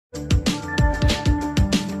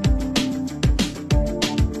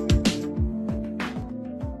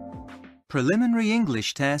Preliminary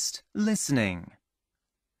English Test, Listening.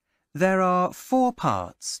 There are 4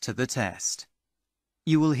 parts to the test.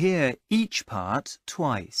 You will hear each part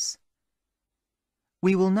twice.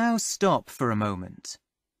 We will now stop for a moment.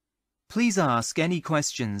 Please ask any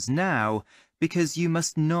questions now because you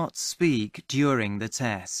must not speak during the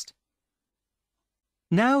test.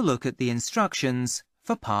 Now look at the instructions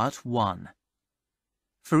for part 1.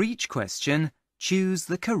 For each question, choose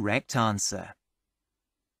the correct answer.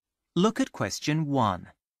 Look at question 1.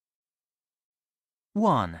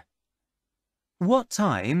 1. What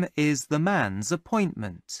time is the man's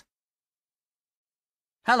appointment?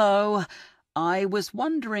 Hello. I was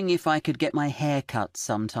wondering if I could get my hair cut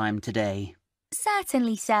sometime today.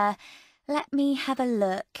 Certainly, sir. Let me have a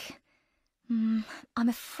look. I'm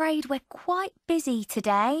afraid we're quite busy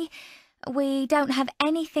today. We don't have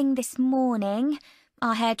anything this morning.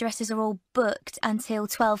 Our hairdressers are all booked until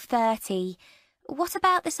 12:30. What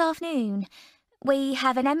about this afternoon? We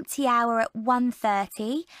have an empty hour at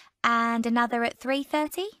 1:30 and another at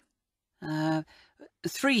 3:30.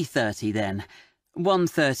 3:30 then.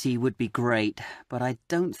 1:30 would be great, but I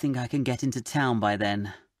don't think I can get into town by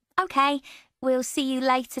then. OK, we'll see you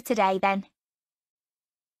later today then.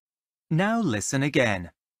 Now listen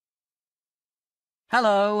again.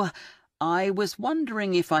 Hello. I was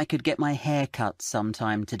wondering if I could get my hair cut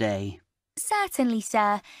sometime today. Certainly,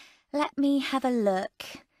 sir. Let me have a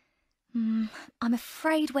look. I'm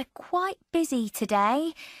afraid we're quite busy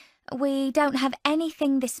today. We don't have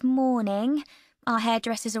anything this morning. Our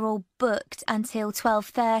hairdressers are all booked until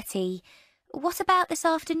 12:30. What about this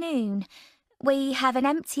afternoon? We have an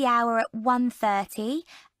empty hour at 1:30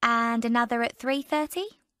 and another at 3:30.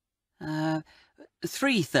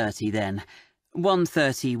 3:30 then.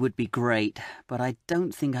 1:30 would be great, but I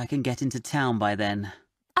don't think I can get into town by then.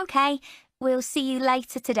 OK, we'll see you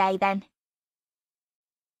later today then.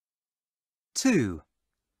 2.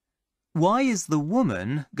 Why is the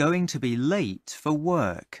woman going to be late for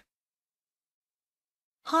work?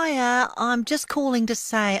 Hiya, I'm just calling to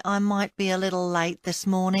say I might be a little late this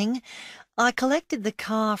morning. I collected the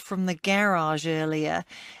car from the garage earlier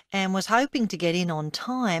and was hoping to get in on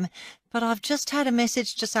time, but I've just had a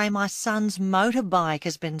message to say my son's motorbike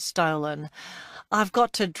has been stolen. I've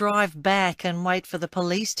got to drive back and wait for the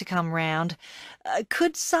police to come round.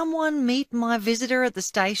 Could someone meet my visitor at the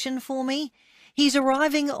station for me? He's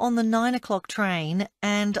arriving on the 9 o'clock train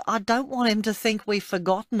and I don't want him to think we've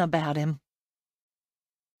forgotten about him.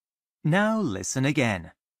 Now listen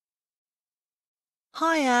again.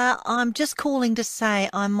 Hiya, I'm just calling to say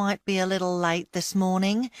I might be a little late this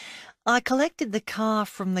morning. I collected the car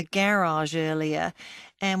from the garage earlier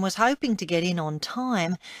and was hoping to get in on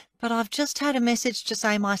time, but I've just had a message to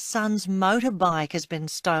say my son's motorbike has been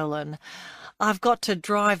stolen. I've got to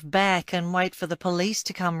drive back and wait for the police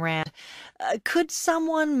to come round. Could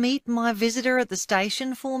someone meet my visitor at the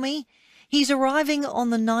station for me? He's arriving on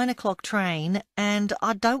the 9 o'clock train and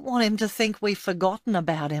I don't want him to think we've forgotten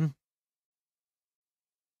about him.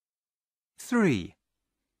 3.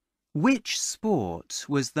 Which sport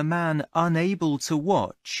was the man unable to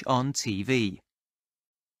watch on TV?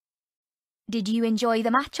 Did you enjoy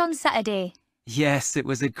the match on Saturday? Yes, it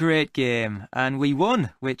was a great game, and we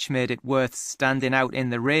won, which made it worth standing out in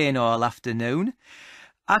the rain all afternoon.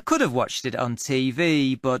 I could have watched it on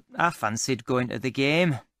TV, but I fancied going to the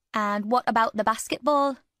game. And what about the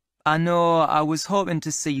basketball? I know, I was hoping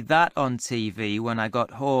to see that on TV when I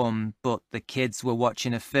got home, but the kids were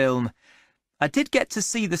watching a film. I did get to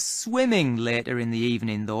see the swimming later in the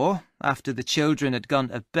evening, though, after the children had gone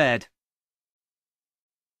to bed.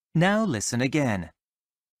 Now listen again.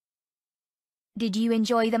 Did you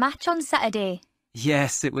enjoy the match on Saturday?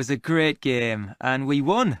 Yes, it was a great game, and we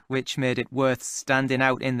won, which made it worth standing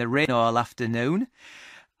out in the rain all afternoon.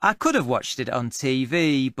 I could have watched it on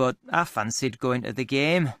TV, but I fancied going to the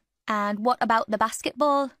game. And what about the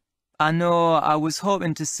basketball? I know, I was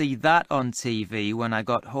hoping to see that on TV when I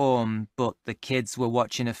got home, but the kids were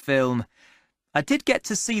watching a film. I did get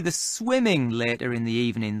to see the swimming later in the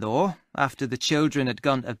evening, though, after the children had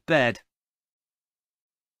gone to bed.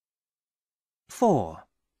 4.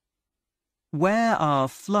 Where are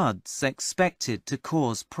floods expected to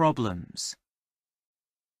cause problems?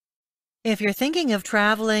 If you're thinking of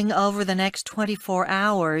traveling over the next 24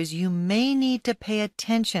 hours, you may need to pay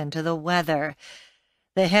attention to the weather.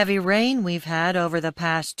 The heavy rain we've had over the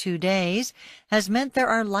past 2 days has meant there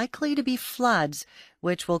are likely to be floods,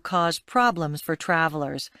 which will cause problems for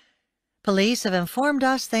travelers. Police have informed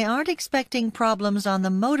us they aren't expecting problems on the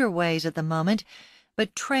motorways at the moment,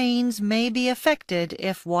 but trains may be affected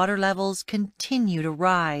if water levels continue to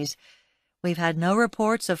rise. We've had no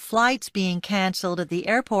reports of flights being cancelled at the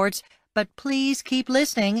airports, but please keep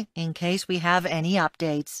listening in case we have any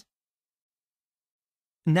updates.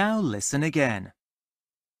 Now listen again.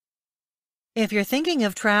 If you're thinking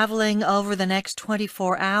of traveling over the next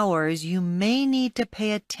 24 hours, you may need to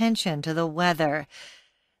pay attention to the weather.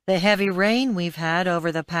 The heavy rain we've had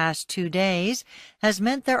over the past 2 days has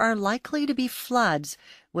meant there are likely to be floods,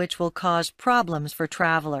 which will cause problems for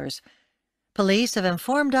travelers. Police have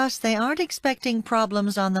informed us they aren't expecting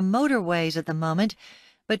problems on the motorways at the moment,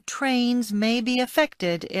 but trains may be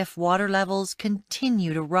affected if water levels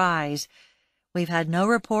continue to rise. We've had no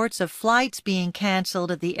reports of flights being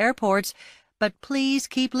cancelled at the airports, but please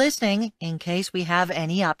keep listening in case we have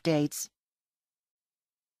any updates.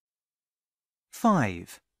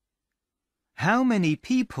 5. How many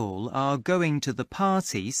people are going to the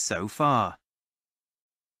party so far?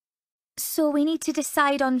 So we need to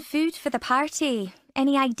decide on food for the party.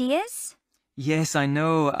 Any ideas? Yes, I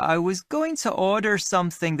know. I was going to order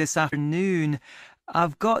something this afternoon.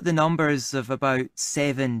 I've got the numbers of about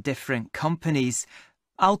 7 different companies.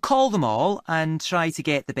 I'll call them all and try to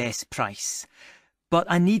get the best price. But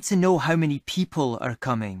I need to know how many people are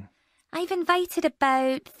coming. I've invited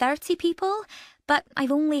about 30 people, but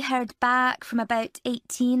I've only heard back from about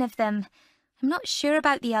 18 of them. I'm not sure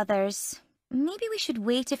about the others. Maybe we should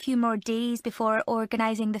wait a few more days before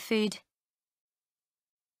organising the food.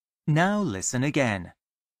 Now listen again.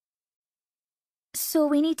 So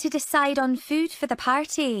we need to decide on food for the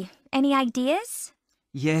party. Any ideas?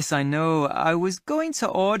 Yes, I know. I was going to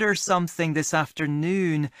order something this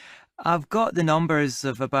afternoon. I've got the numbers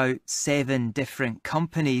of about 7 different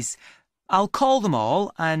companies. I'll call them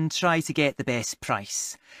all and try to get the best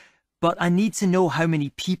price. But I need to know how many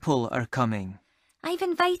people are coming. I've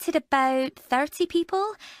invited about 30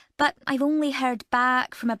 people, but I've only heard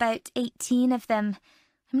back from about 18 of them.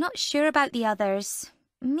 I'm not sure about the others.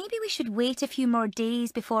 Maybe we should wait a few more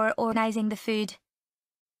days before organising the food.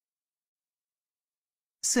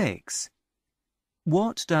 6.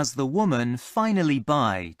 What does the woman finally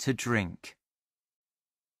buy to drink?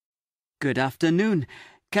 Good afternoon.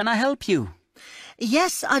 Can I help you?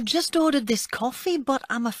 Yes, I just ordered this coffee, but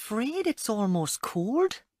I'm afraid it's almost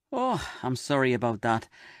cold. Oh, I'm sorry about that.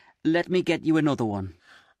 Let me get you another one.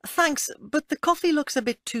 Thanks, but the coffee looks a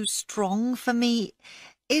bit too strong for me.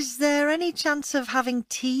 Is there any chance of having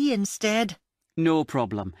tea instead? No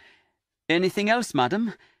problem. Anything else,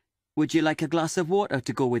 madam? Would you like a glass of water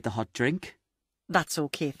to go with the hot drink? That's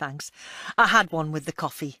okay, thanks. I had one with the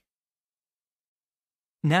coffee.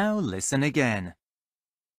 Now listen again.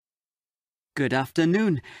 Good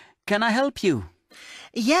afternoon. Can I help you?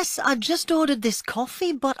 Yes, I just ordered this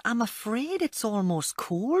coffee, but I'm afraid it's almost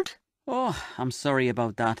cold. Oh, I'm sorry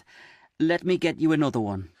about that. Let me get you another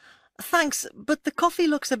one. Thanks, but the coffee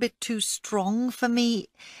looks a bit too strong for me.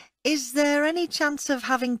 Is there any chance of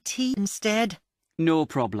having tea instead? No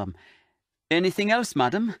problem. Anything else,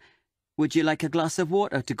 madam? Would you like a glass of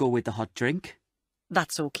water to go with the hot drink?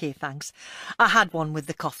 That's okay, thanks. I had one with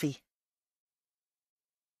the coffee.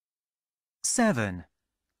 7.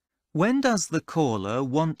 When does the caller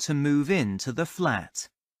want to move into the flat?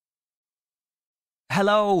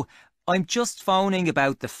 Hello, I'm just phoning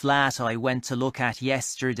about the flat I went to look at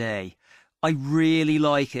yesterday. I really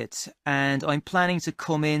like it, and I'm planning to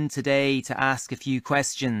come in today to ask a few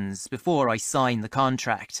questions before I sign the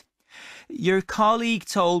contract. Your colleague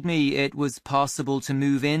told me it was possible to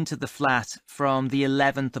move into the flat from the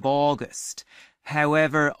 11th of August.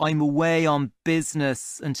 However, I'm away on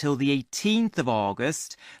business until the 18th of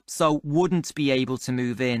August, so wouldn't be able to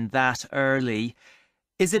move in that early.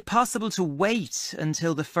 Is it possible to wait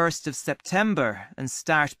until the 1st of September and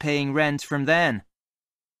start paying rent from then?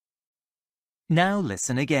 Now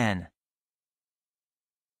listen again.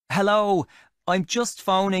 Hello, I'm just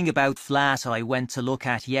phoning about the flat I went to look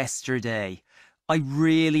at yesterday. I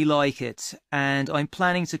really like it, and I'm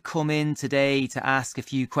planning to come in today to ask a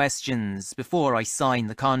few questions before I sign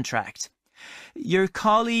the contract. Your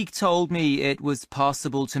colleague told me it was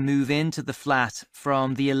possible to move into the flat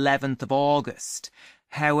from the 11th of August.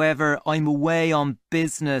 However, I'm away on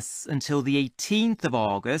business until the 18th of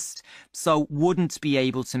August, so wouldn't be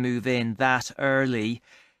able to move in that early.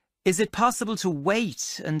 Is it possible to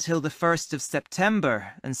wait until the 1st of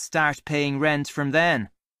September and start paying rent from then?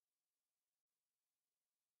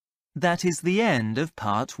 That is the end of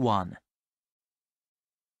part 1.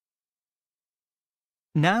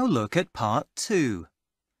 Now look at part 2.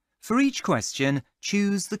 For each question,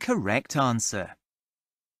 choose the correct answer.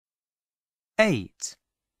 8.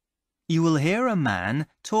 You will hear a man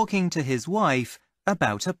talking to his wife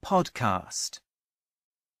about a podcast.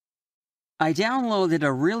 I downloaded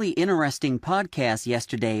a really interesting podcast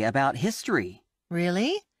yesterday about history.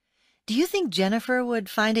 Really? Do you think Jennifer would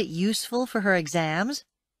find it useful for her exams?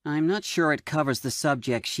 I'm not sure it covers the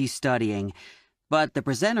subject she's studying, but the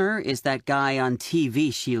presenter is that guy on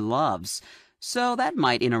TV she loves, so that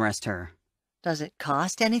might interest her. Does it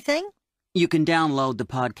cost anything? You can download the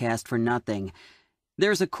podcast for nothing.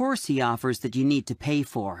 There's a course he offers that you need to pay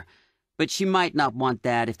for, but she might not want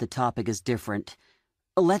that if the topic is different.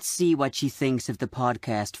 Let's see what she thinks of the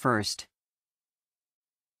podcast first.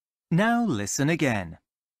 Now listen again.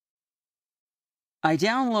 I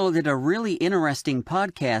downloaded a really interesting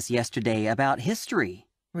podcast yesterday about history.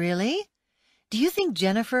 Really? Do you think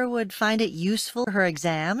Jennifer would find it useful for her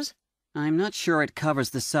exams? I'm not sure it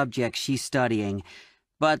covers the subject she's studying,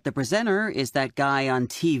 but the presenter is that guy on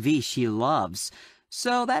TV she loves,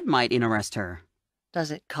 so that might interest her.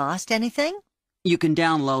 Does it cost anything? You can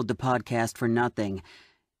download the podcast for nothing.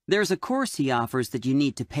 There's a course he offers that you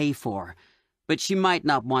need to pay for, but she might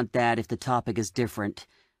not want that if the topic is different.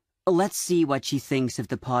 Let's see what she thinks of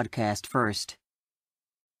the podcast first.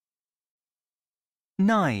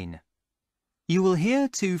 9. You will hear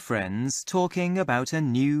two friends talking about a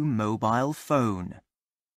new mobile phone.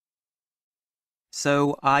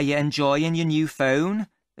 So, are you enjoying your new phone?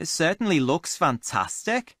 It certainly looks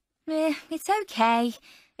fantastic. It's okay.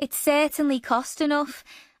 It certainly cost enough.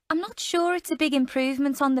 I'm not sure it's a big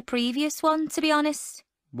improvement on the previous one, to be honest.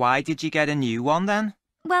 Why did you get a new one then?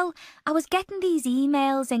 Well, I was getting these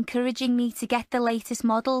emails encouraging me to get the latest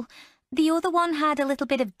model. The other one had a little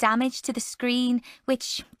bit of damage to the screen,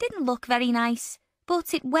 which didn't look very nice.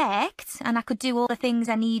 But it worked, and I could do all the things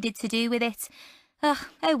I needed to do with it.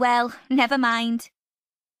 Oh well, never mind.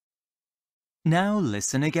 Now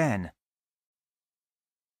listen again.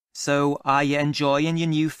 So, are you enjoying your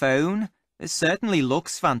new phone? It certainly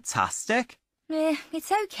looks fantastic.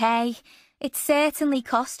 It's okay. It certainly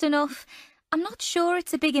cost enough. I'm not sure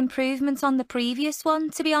it's a big improvement on the previous one,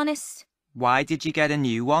 to be honest. Why did you get a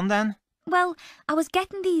new one then? Well, I was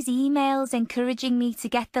getting these emails encouraging me to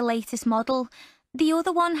get the latest model. The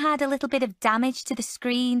other one had a little bit of damage to the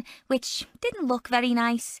screen, which didn't look very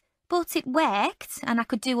nice. But it worked, and I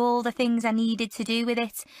could do all the things I needed to do with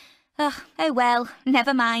it. Oh well,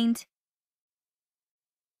 never mind.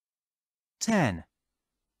 10.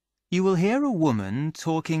 You will hear a woman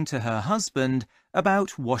talking to her husband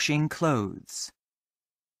about washing clothes.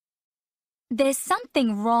 There's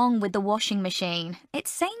something wrong with the washing machine. It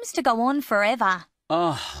seems to go on forever.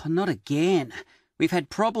 Oh, not again. We've had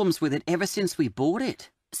problems with it ever since we bought it.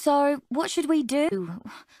 So, what should we do?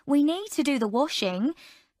 We need to do the washing.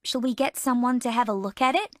 Shall we get someone to have a look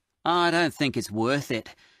at it? I don't think it's worth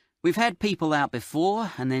it. We've had people out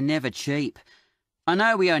before, and they're never cheap. I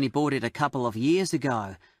know we only bought it a couple of years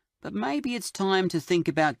ago, but maybe it's time to think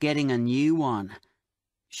about getting a new one.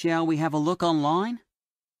 Shall we have a look online?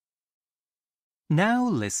 Now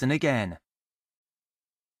listen again.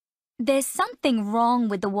 There's something wrong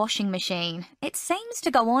with the washing machine. It seems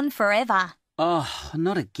to go on forever. Oh,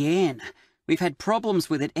 not again. We've had problems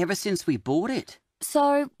with it ever since we bought it.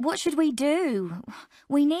 So, what should we do?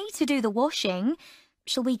 We need to do the washing.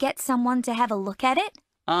 Shall we get someone to have a look at it?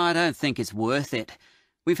 I don't think it's worth it.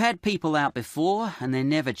 We've had people out before, and they're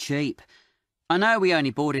never cheap. I know we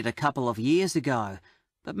only bought it a couple of years ago,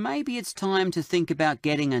 but maybe it's time to think about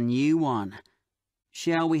getting a new one.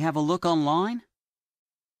 Shall we have a look online?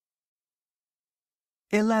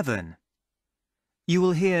 11. You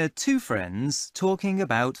will hear two friends talking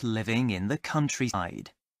about living in the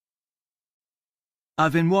countryside.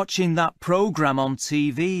 I've been watching that programme on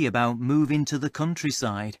TV about moving to the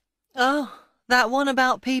countryside. Oh, that one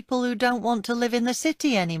about people who don't want to live in the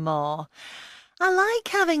city anymore. I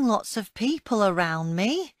like having lots of people around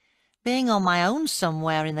me. Being on my own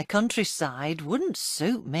somewhere in the countryside wouldn't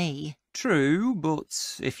suit me. True,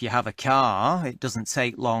 but if you have a car, it doesn't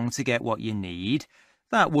take long to get what you need.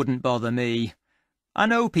 That wouldn't bother me. I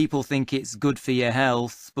know people think it's good for your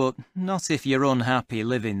health, but not if you're unhappy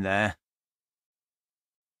living there.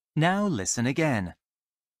 Now listen again.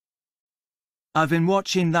 I've been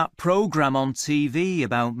watching that programme on TV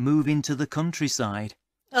about moving to the countryside.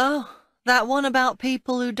 Oh, that one about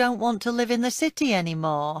people who don't want to live in the city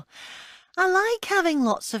anymore. I like having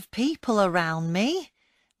lots of people around me.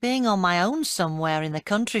 Being on my own somewhere in the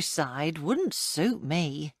countryside wouldn't suit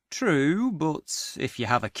me. True, but if you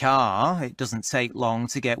have a car, it doesn't take long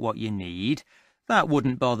to get what you need. That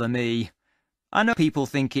wouldn't bother me. I know people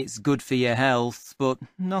think it's good for your health, but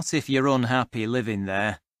not if you're unhappy living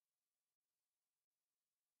there.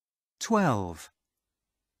 12.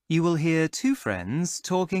 You will hear two friends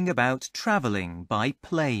talking about travelling by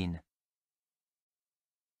plane.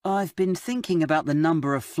 I've been thinking about the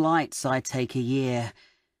number of flights I take a year.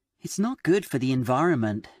 It's not good for the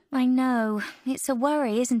environment. I know. It's a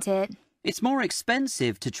worry, isn't it? It's more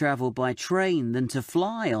expensive to travel by train than to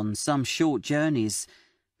fly on some short journeys.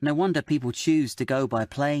 No wonder people choose to go by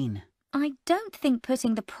plane. I don't think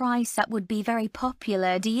putting the price up would be very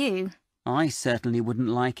popular, do you? I certainly wouldn't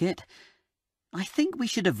like it. I think we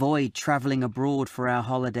should avoid travelling abroad for our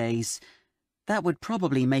holidays. That would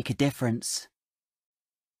probably make a difference.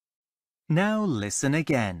 Now listen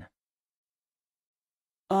again.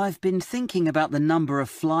 I've been thinking about the number of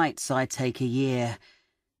flights I take a year.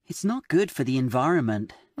 It's not good for the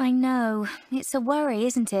environment. I know. It's a worry,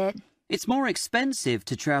 isn't it? It's more expensive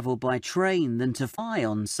to travel by train than to fly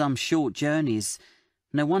on some short journeys.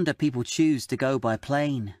 No wonder people choose to go by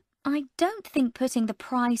plane. I don't think putting the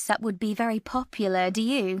price up would be very popular, do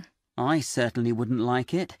you? I certainly wouldn't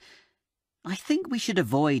like it. I think we should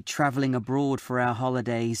avoid travelling abroad for our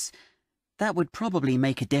holidays. That would probably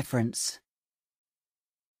make a difference.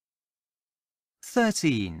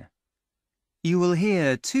 13. You will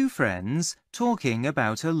hear two friends talking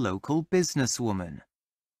about a local businesswoman.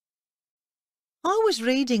 I was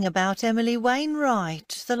reading about Emily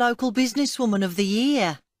Wainwright, the local businesswoman of the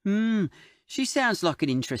year. She sounds like an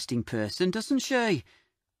interesting person, doesn't she?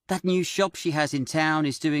 That new shop she has in town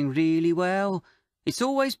is doing really well. It's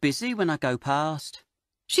always busy when I go past.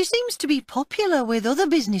 She seems to be popular with other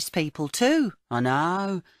business people too. I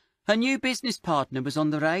know. Her new business partner was on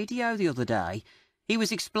the radio the other day. He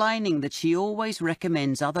was explaining that she always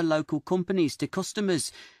recommends other local companies to customers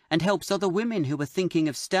and helps other women who are thinking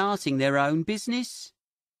of starting their own business.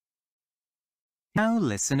 Now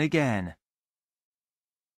listen again.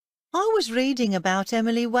 I was reading about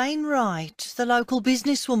Emily Wainwright, the local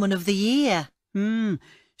businesswoman of the year.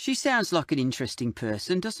 She sounds like an interesting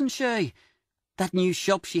person, doesn't she? That new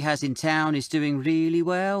shop she has in town is doing really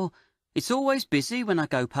well. It's always busy when I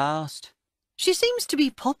go past. She seems to be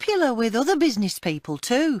popular with other business people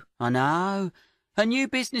too. I know. Her new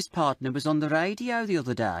business partner was on the radio the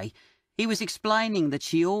other day. He was explaining that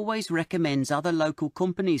she always recommends other local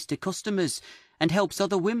companies to customers and helps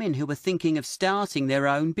other women who are thinking of starting their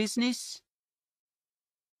own business.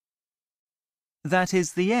 That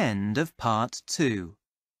is the end of part 2.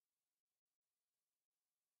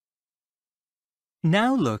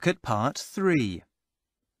 Now look at part 3.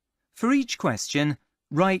 For each question,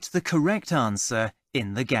 write the correct answer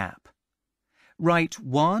in the gap. Write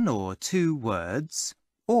 1 or 2 words,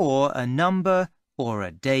 or a number, or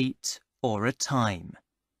a date, or a time.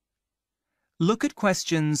 Look at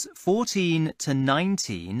questions 14 to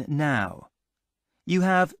 19 now. You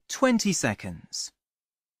have 20 seconds.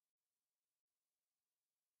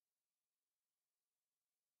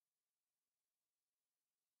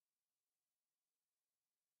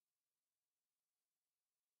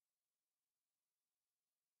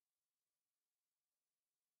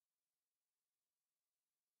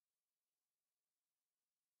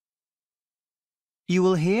 You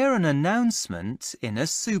will hear an announcement in a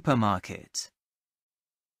supermarket.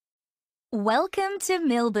 Welcome to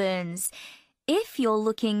Milburn's. If you're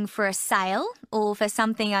looking for a sale or for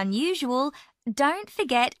something unusual, don't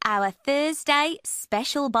forget our Thursday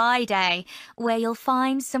Special Buy Day, where you'll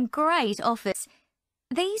find some great offers.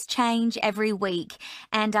 These change every week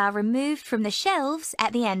and are removed from the shelves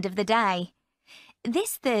at the end of the day.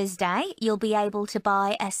 This Thursday, you'll be able to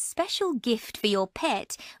buy a special gift for your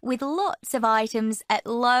pet with lots of items at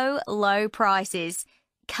low, low prices.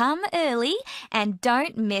 Come early and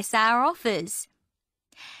don't miss our offers.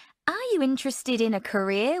 Are you interested in a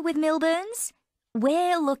career with Milburn's?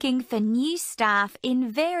 We're looking for new staff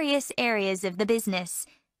in various areas of the business.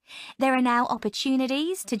 There are now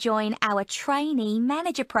opportunities to join our trainee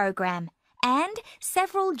manager program and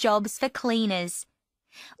several jobs for cleaners.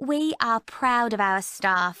 We are proud of our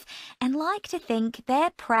staff and like to think they're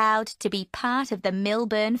proud to be part of the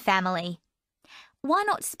Milburn family. Why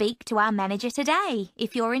not speak to our manager today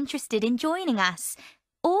if you're interested in joining us?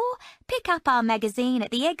 Or pick up our magazine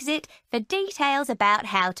at the exit for details about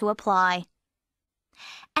how to apply.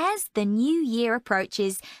 As the new year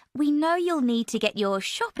approaches, we know you'll need to get your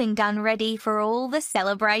shopping done ready for all the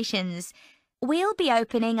celebrations. We'll be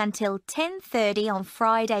opening until 10:30 on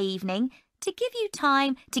Friday evening to give you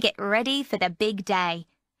time to get ready for the big day.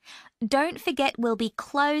 Don't forget we'll be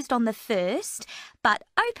closed on the 1st, but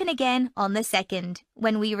open again on the 2nd,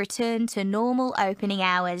 when we return to normal opening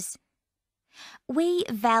hours. We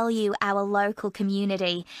value our local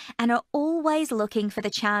community and are always looking for the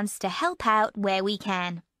chance to help out where we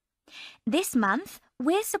can. This month,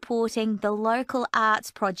 we're supporting the local arts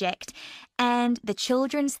project and the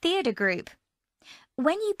Children's Theatre Group.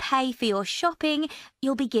 When you pay for your shopping,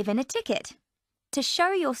 you'll be given a ticket. To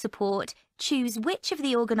show your support, choose which of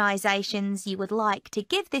the organisations you would like to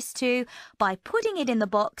give this to by putting it in the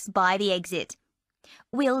box by the exit.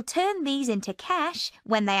 We'll turn these into cash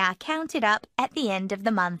when they are counted up at the end of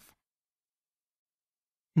the month.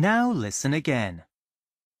 Now listen again.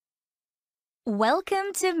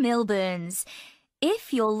 Welcome to Milburn's.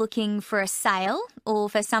 If you're looking for a sale or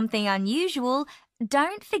for something unusual,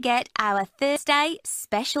 don't forget our Thursday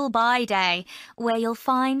Special Buy Day, where you'll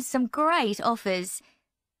find some great offers.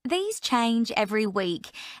 These change every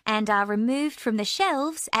week and are removed from the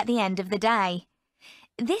shelves at the end of the day.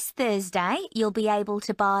 This Thursday, you'll be able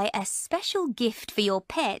to buy a special gift for your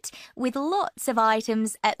pet with lots of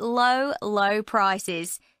items at low, low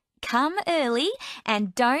prices. Come early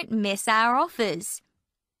and don't miss our offers.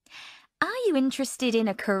 Are you interested in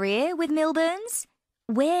a career with Milburn's?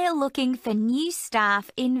 We're looking for new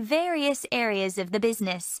staff in various areas of the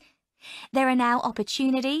business. There are now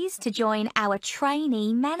opportunities to join our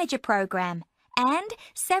trainee manager program and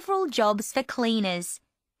several jobs for cleaners.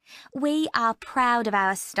 We are proud of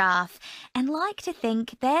our staff and like to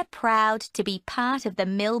think they're proud to be part of the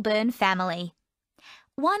Milburn family.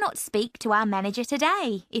 Why not speak to our manager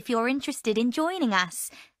today if you're interested in joining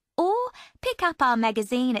us, or pick up our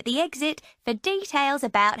magazine at the exit for details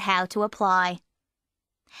about how to apply.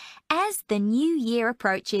 As the new year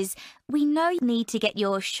approaches, we know you need to get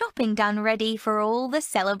your shopping done ready for all the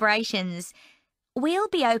celebrations. We'll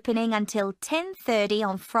be opening until 10:30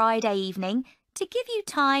 on Friday evening to give you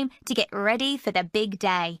time to get ready for the big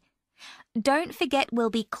day. Don't forget we'll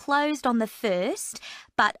be closed on the 1st,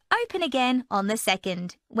 but open again on the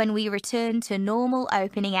 2nd, when we return to normal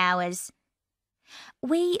opening hours.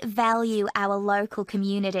 We value our local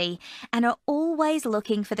community and are always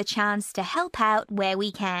looking for the chance to help out where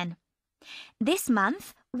we can. This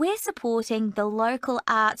month, we're supporting the local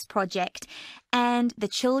arts project and the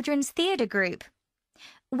Children's Theatre Group.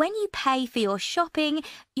 When you pay for your shopping,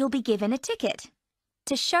 you'll be given a ticket.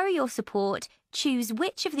 To show your support, choose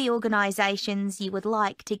which of the organisations you would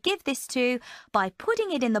like to give this to by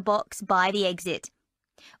putting it in the box by the exit.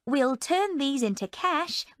 We'll turn these into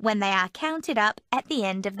cash when they are counted up at the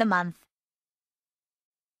end of the month.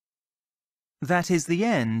 That is the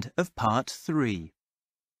end of Part 3.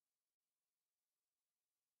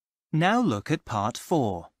 Now look at Part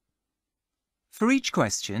 4. For each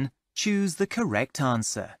question, choose the correct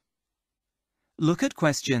answer. Look at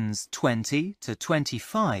questions 20 to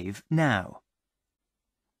 25 now.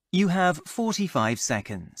 You have 45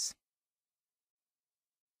 seconds.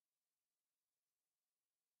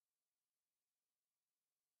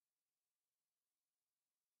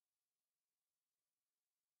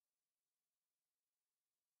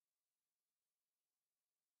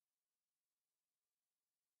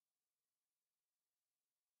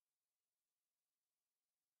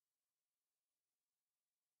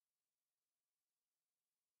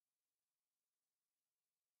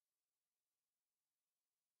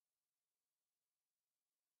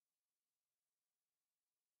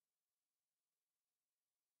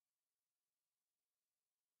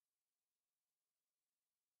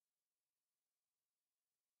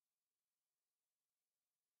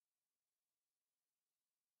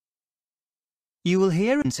 You will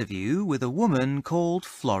hear an interview with a woman called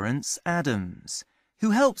Florence Adams, who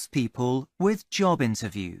helps people with job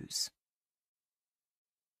interviews.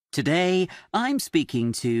 Today, I'm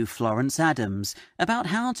speaking to Florence Adams about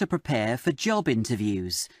how to prepare for job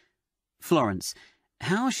interviews. Florence,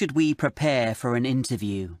 how should we prepare for an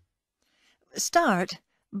interview? Start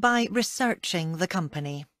by researching the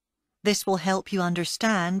company. This will help you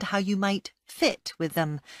understand how you might fit with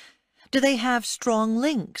them. Do they have strong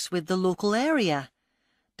links with the local area?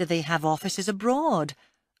 Do they have offices abroad?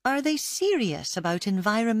 Are they serious about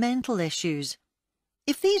environmental issues?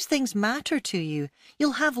 If these things matter to you,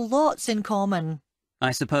 you'll have lots in common.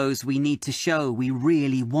 I suppose we need to show we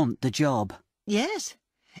really want the job. Yes,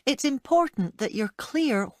 it's important that you're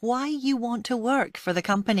clear why you want to work for the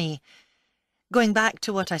company. Going back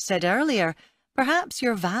to what I said earlier, perhaps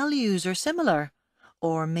your values are similar.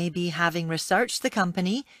 Or maybe having researched the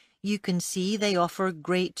company, you can see they offer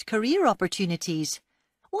great career opportunities.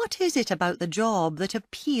 What is it about the job that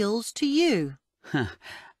appeals to you?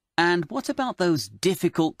 And what about those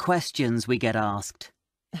difficult questions we get asked?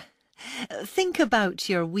 Think about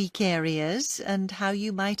your weak areas and how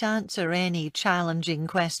you might answer any challenging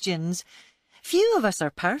questions. Few of us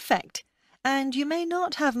are perfect, and you may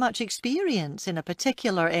not have much experience in a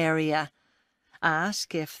particular area.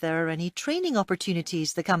 Ask if there are any training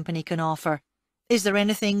opportunities the company can offer. Is there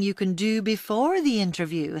anything you can do before the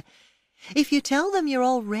interview? If you tell them you're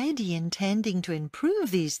already intending to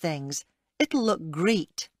improve these things, it'll look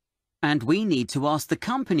great. And we need to ask the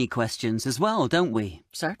company questions as well, don't we?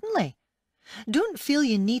 Certainly. Don't feel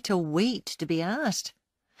you need to wait to be asked.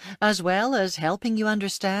 As well as helping you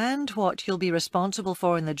understand what you'll be responsible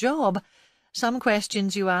for in the job, some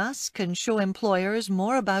questions you ask can show employers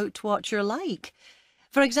more about what you're like.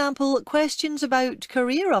 For example, questions about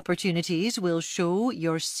career opportunities will show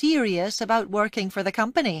you're serious about working for the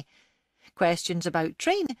company. Questions about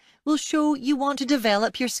training will show you want to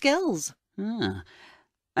develop your skills. Ah.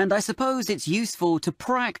 And I suppose it's useful to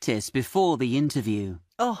practice before the interview.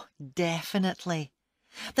 Oh, definitely.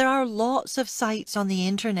 There are lots of sites on the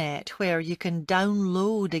internet where you can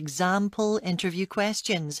download example interview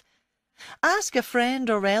questions. Ask a friend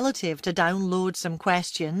or relative to download some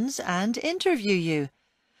questions and interview you.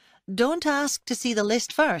 Don't ask to see the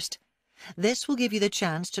list first. This will give you the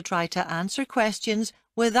chance to try to answer questions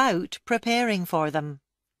without preparing for them.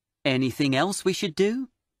 Anything else we should do?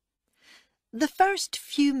 The first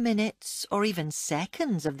few minutes or even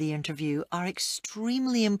seconds of the interview are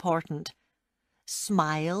extremely important.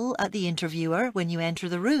 Smile at the interviewer when you enter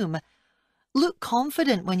the room. Look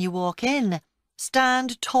confident when you walk in.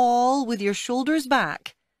 Stand tall with your shoulders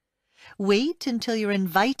back. Wait until you're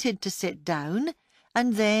invited to sit down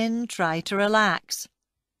and then try to relax.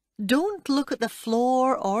 Don't look at the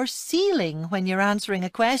floor or ceiling when you're answering a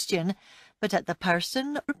question, but at the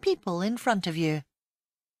person or people in front of you.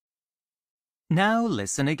 Now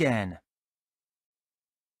listen again.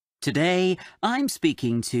 Today, I'm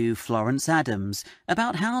speaking to Florence Adams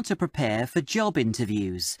about how to prepare for job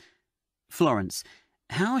interviews. Florence,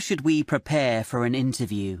 how should we prepare for an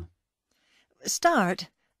interview? Start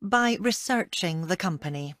by researching the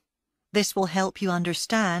company. This will help you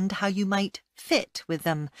understand how you might fit with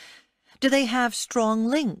them. Do they have strong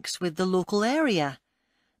links with the local area?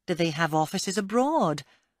 Do they have offices abroad?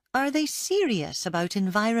 Are they serious about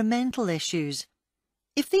environmental issues?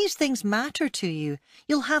 If these things matter to you,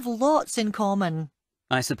 you'll have lots in common.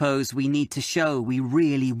 I suppose we need to show we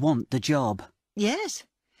really want the job. Yes,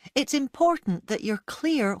 it's important that you're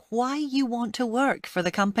clear why you want to work for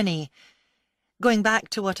the company. Going back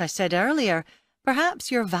to what I said earlier,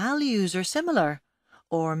 perhaps your values are similar.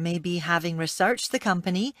 Or maybe having researched the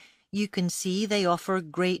company, you can see they offer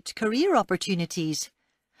great career opportunities.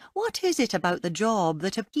 What is it about the job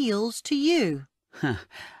that appeals to you?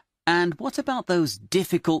 And what about those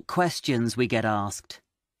difficult questions we get asked?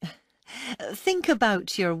 Think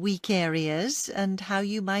about your weak areas and how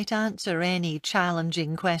you might answer any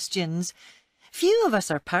challenging questions. Few of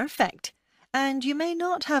us are perfect, and you may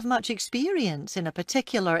not have much experience in a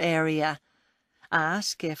particular area.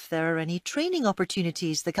 Ask if there are any training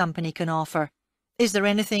opportunities the company can offer. Is there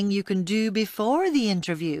anything you can do before the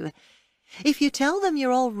interview? If you tell them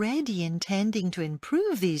you're already intending to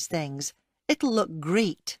improve these things, it'll look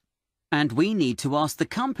great. And we need to ask the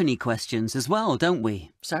company questions as well, don't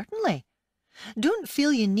we? Certainly. Don't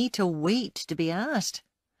feel you need to wait to be asked.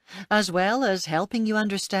 As well as helping you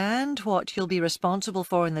understand what you'll be responsible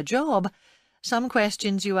for in the job, some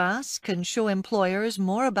questions you ask can show employers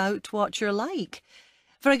more about what you're like.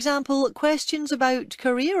 For example, questions about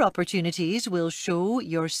career opportunities will show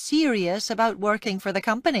you're serious about working for the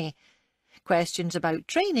company. Questions about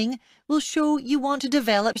training will show you want to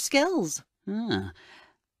develop skills. Ah.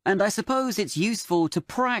 And I suppose it's useful to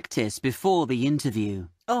practice before the interview.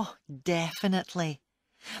 Oh, definitely.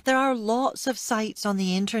 There are lots of sites on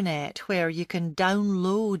the internet where you can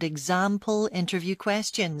download example interview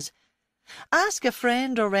questions. Ask a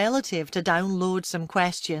friend or relative to download some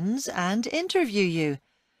questions and interview you.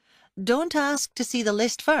 Don't ask to see the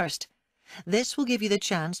list first. This will give you the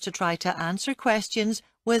chance to try to answer questions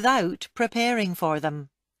without preparing for them.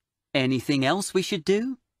 Anything else we should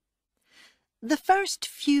do? The first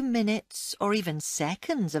few minutes or even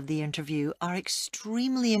seconds of the interview are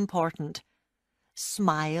extremely important.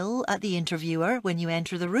 Smile at the interviewer when you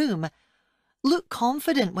enter the room. Look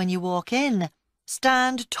confident when you walk in.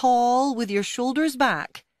 Stand tall with your shoulders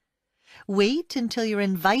back. Wait until you're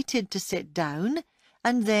invited to sit down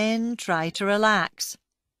and then try to relax.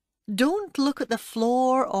 Don't look at the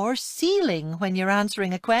floor or ceiling when you're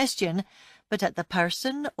answering a question, but at the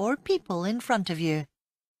person or people in front of you.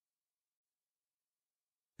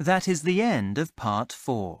 That is the end of part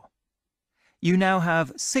 4. You now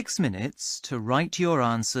have 6 minutes to write your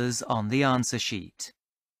answers on the answer sheet.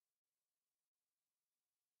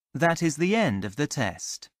 That is the end of the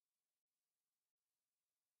test.